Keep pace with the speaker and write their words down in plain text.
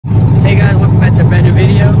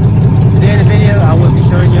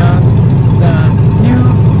showing y'all the new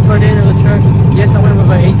front end of the truck. Yes, I went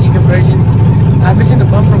with an AC conversion. I'm missing the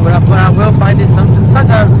bumper, but I will find it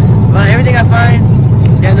sometime. But everything I find,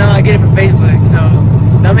 yeah, no, I get it from Facebook. So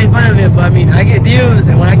don't make fun of it. But I mean, I get deals,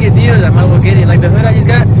 and when I get deals, I might as well get it. Like the hood I just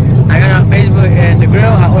got, I got it on Facebook, and the grill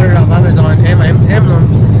I ordered off Amazon and my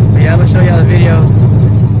emblem. But yeah, I'm gonna show y'all the video.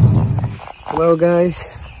 Well, guys,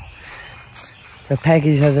 the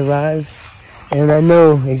package has arrived, and I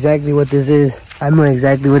know exactly what this is. I know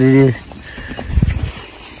exactly what it is,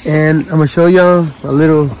 and I'm gonna show y'all a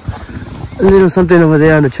little something over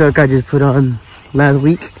there on the truck I just put on last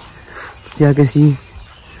week. Y'all can see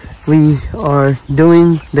we are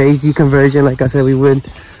doing the AC conversion like I said we would,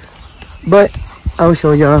 but I'll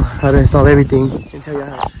show y'all how to install everything and tell y'all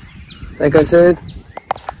how. Like I said,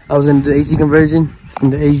 I was gonna do the AC conversion,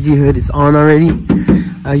 and the HD hood is on already.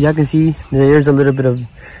 Y'all can see there's a little bit of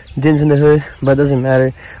dents in the hood, but it doesn't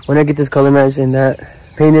matter. When I get this color match and that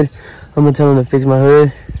painted, I'm gonna tell them to fix my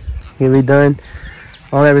hood, get it redone.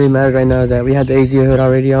 All that really matters right now is that we had the AC hood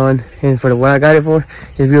already on, and for what I got it for,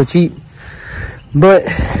 it's real cheap. But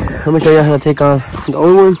I'm gonna show you how to take off the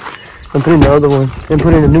old one and put in the other one and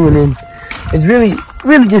put in the new one in. It's really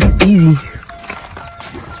just easy.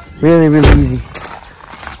 Really easy.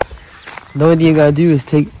 The only thing you gotta do is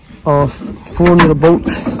take off 4 little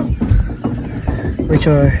bolts, which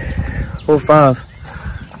are 5.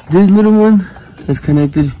 This little one is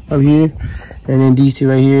connected up here, and then these two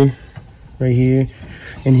right here,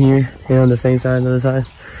 and here, and on the same side, on the other side.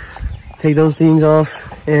 Take those things off,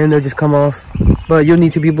 and they'll just come off. But you'll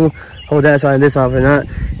need 2 people hold that side and this off, or not,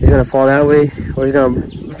 it's gonna fall that way, or it's gonna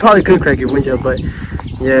probably could crack your windshield. But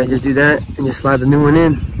yeah, just do that and just slide the new one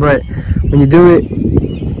in. But when you do it,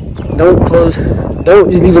 don't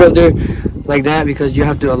just leave it up there like that, because you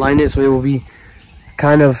have to align it so it will be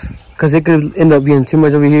kind of, because it could end up being too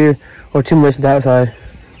much over here or too much that side.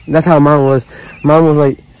 That's how mine was. Mine was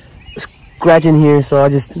like scratching here, so I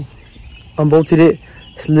just unbolted it,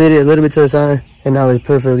 slid it a little bit to the side, and now it's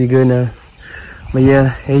perfectly good now. But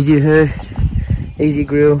yeah, AZ hood, AZ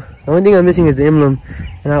grill. The only thing I'm missing is the emblem,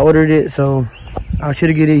 and I ordered it, so I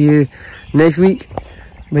should get it here next week.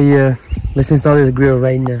 But yeah, let's install this grill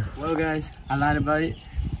right now. Well, guys, I lied about it.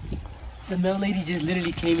 The mail lady just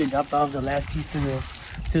literally came and dropped off the last piece to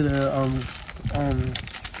the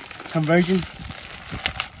conversion,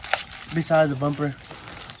 besides the bumper.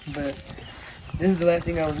 But this is the last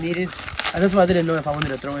thing I was needed. That's why I didn't know if I wanted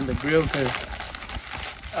to throw in the grill, because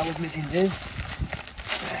I was missing this.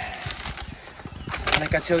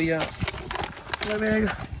 Like I tell y'all,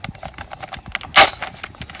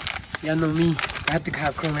 y'all know me, I have to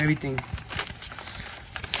have chrome everything.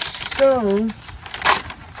 So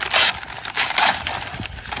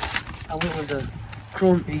I went with the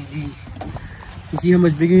chrome HD. You see how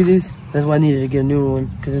much bigger it is? That's why I needed to get a new one,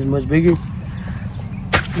 because it's much bigger.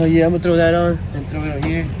 But yeah, I'm gonna throw that on and throw it on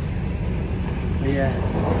here. But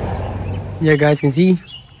yeah, guys can see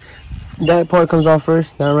that part comes off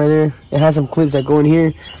first, down right there. It has some clips that go in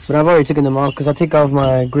here, but I've already taken them off because I take off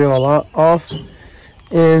my grill a lot off.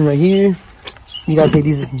 And right here, you gotta take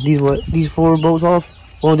these 4 bolts off.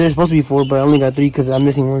 Well, there's supposed to be 4, but I only got 3 because I'm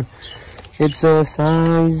missing one. It's a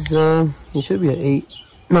size, it should be an 8.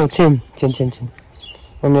 No, 10.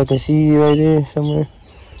 I mean, I can see right there somewhere.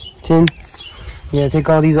 10. Yeah, take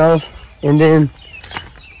all these off, and then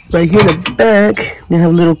right here in the back, they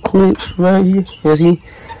have little clips right here. You see?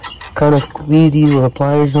 Kind of squeeze these with a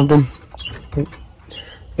pliers or something,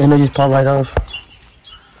 and they just pop right off.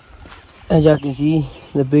 As y'all can see,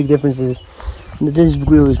 the big difference is that this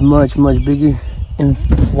grill is much bigger and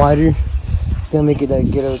wider. Gonna make it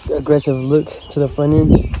get an aggressive look to the front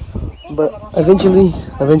end. But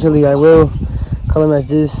eventually I will color match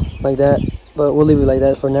this like that. But we'll leave it like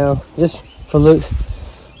that for now, just for looks.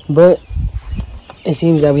 But it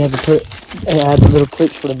seems that we have to put and add the little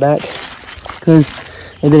clips for the back, because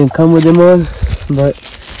it didn't come with them on. But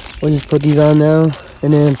we'll just put these on now,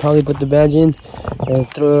 and then probably put the badge in and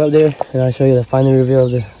throw it up there, and I'll show you the final reveal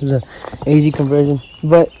of the AZ conversion.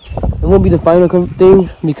 But it won't be the final thing,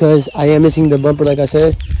 because I am missing the bumper like I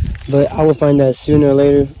said, but I will find that sooner or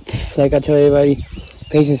later. Like I tell everybody,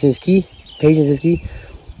 patience is key.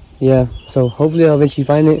 Yeah, so hopefully I'll eventually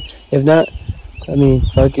find it. If not, I mean,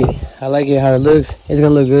 fuck it. I like it how it looks. It's gonna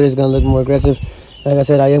look good. It's gonna look more aggressive. Like I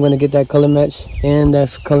said, I am gonna get that color match and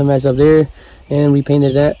that color match up there and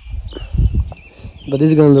repainted that. But this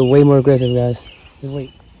is gonna look way more aggressive, guys. Just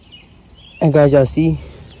wait. And guys, y'all see?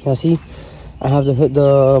 I have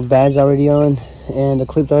the badge already on and the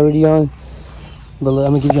clips already on. But look,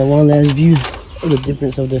 I'm gonna give you one last view of the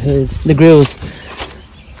difference of the hoods, the grills.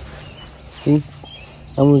 See?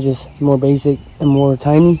 That one's just more basic and more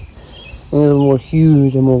tiny, and it's more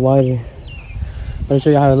huge and more wider. I'll show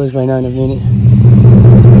you how it looks right now in a minute.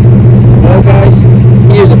 Well guys,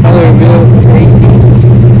 here's the final reveal of the HD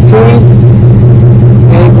cooling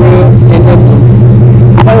and grill and emblem.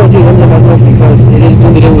 I probably won't see the emblem as much because it is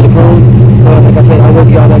blended in with the chrome. But like I said, I will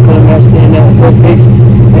get all that color match and that was fixed.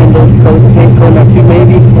 And those paint color match too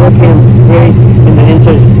maybe, or paint gray and the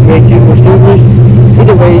inserts gray too or silvers.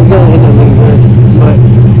 Either way, it's gonna end up looking good. But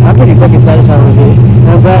I'm pretty fucking satisfied with it.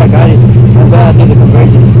 I'm glad I got it. I'm glad I did the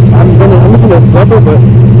conversion. I'm missing a bumper, but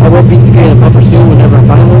I will be getting a bumper soon whenever I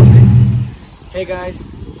find one. Hey guys,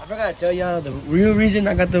 I forgot to tell y'all the real reason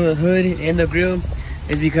I got the hood and the grill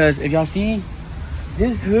is because if y'all see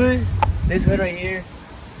this hood right here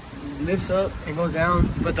lifts up and goes down,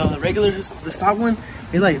 but the regular, the stock one,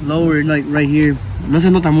 is like lower, like right here. No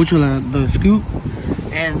se nota mucho the scoop.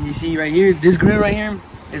 And you see right here, this grill right here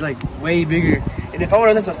is like way bigger. And if I would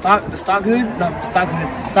have left the stock grill, come here,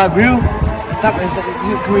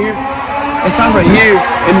 it's stock right here,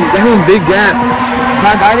 and that one big gap. So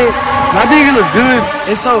I got it. I think it looks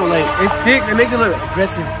good. It's so like it's thick. It makes it look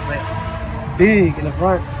aggressive, like big in the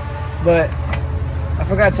front. But I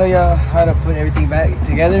forgot to tell y'all how to put everything back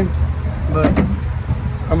together. But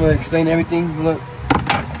I'm gonna explain everything. Look,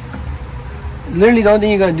 literally the only thing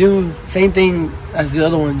you're gonna do, same thing as the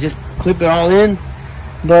other one, just clip it all in.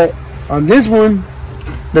 But on this one,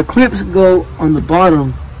 the clips go on the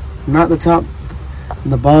bottom, not the top.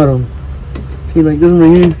 The bottom. See, like this one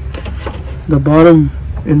right here, the bottom.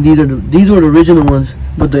 And these were the original ones,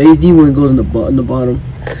 but the HD one goes in the bottom.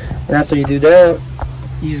 And after you do that,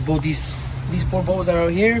 you just bolt these 4 bolts that are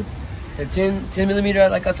out here, the 10 millimeter,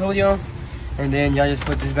 like I told y'all. And then y'all just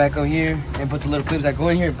put this back over here and put the little clips that go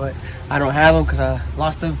in here, but I don't have them because I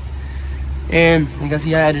lost them. And you can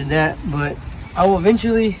see I added that, but I will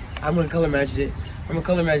eventually, I'm gonna color match it. I'm gonna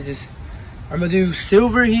color match this. I'm gonna do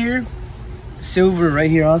silver here, silver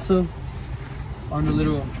right here also on the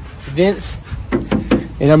little vents.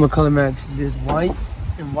 And I'm gonna color match this white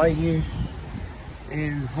and white here.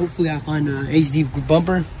 And hopefully I find an HD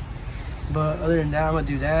bumper. But other than that, I'm gonna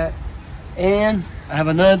do that. And I have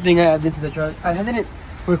another thing I did to the truck. I didn't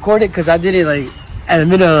record it because I did it like at the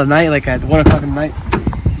middle of the night, like at 1 o'clock in the night.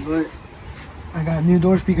 But I got new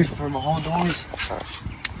door speakers for my whole doors.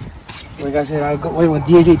 Like I said, I went with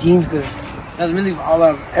DS18s because that's really all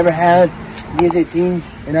I've ever had. DS18s,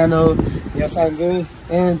 and I know y'all sound good.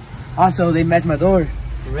 And also they match my door.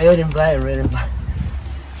 Red and black, red and black.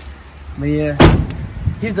 But yeah,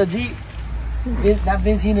 here's the Jeep. Not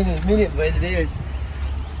been seen in a minute, but it's there.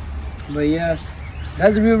 But yeah,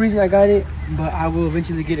 that's the real reason I got it. But I will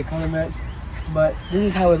eventually get a color match. But this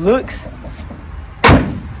is how it looks.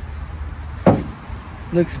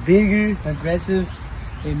 Looks bigger, aggressive,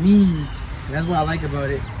 and mean. That's what I like about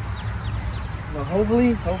it. But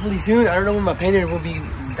hopefully soon. I don't know when my painter will be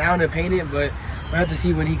down to paint it, but we'll have to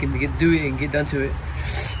see when he can do it and get done to it.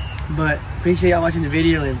 But appreciate y'all watching the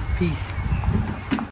video, and peace.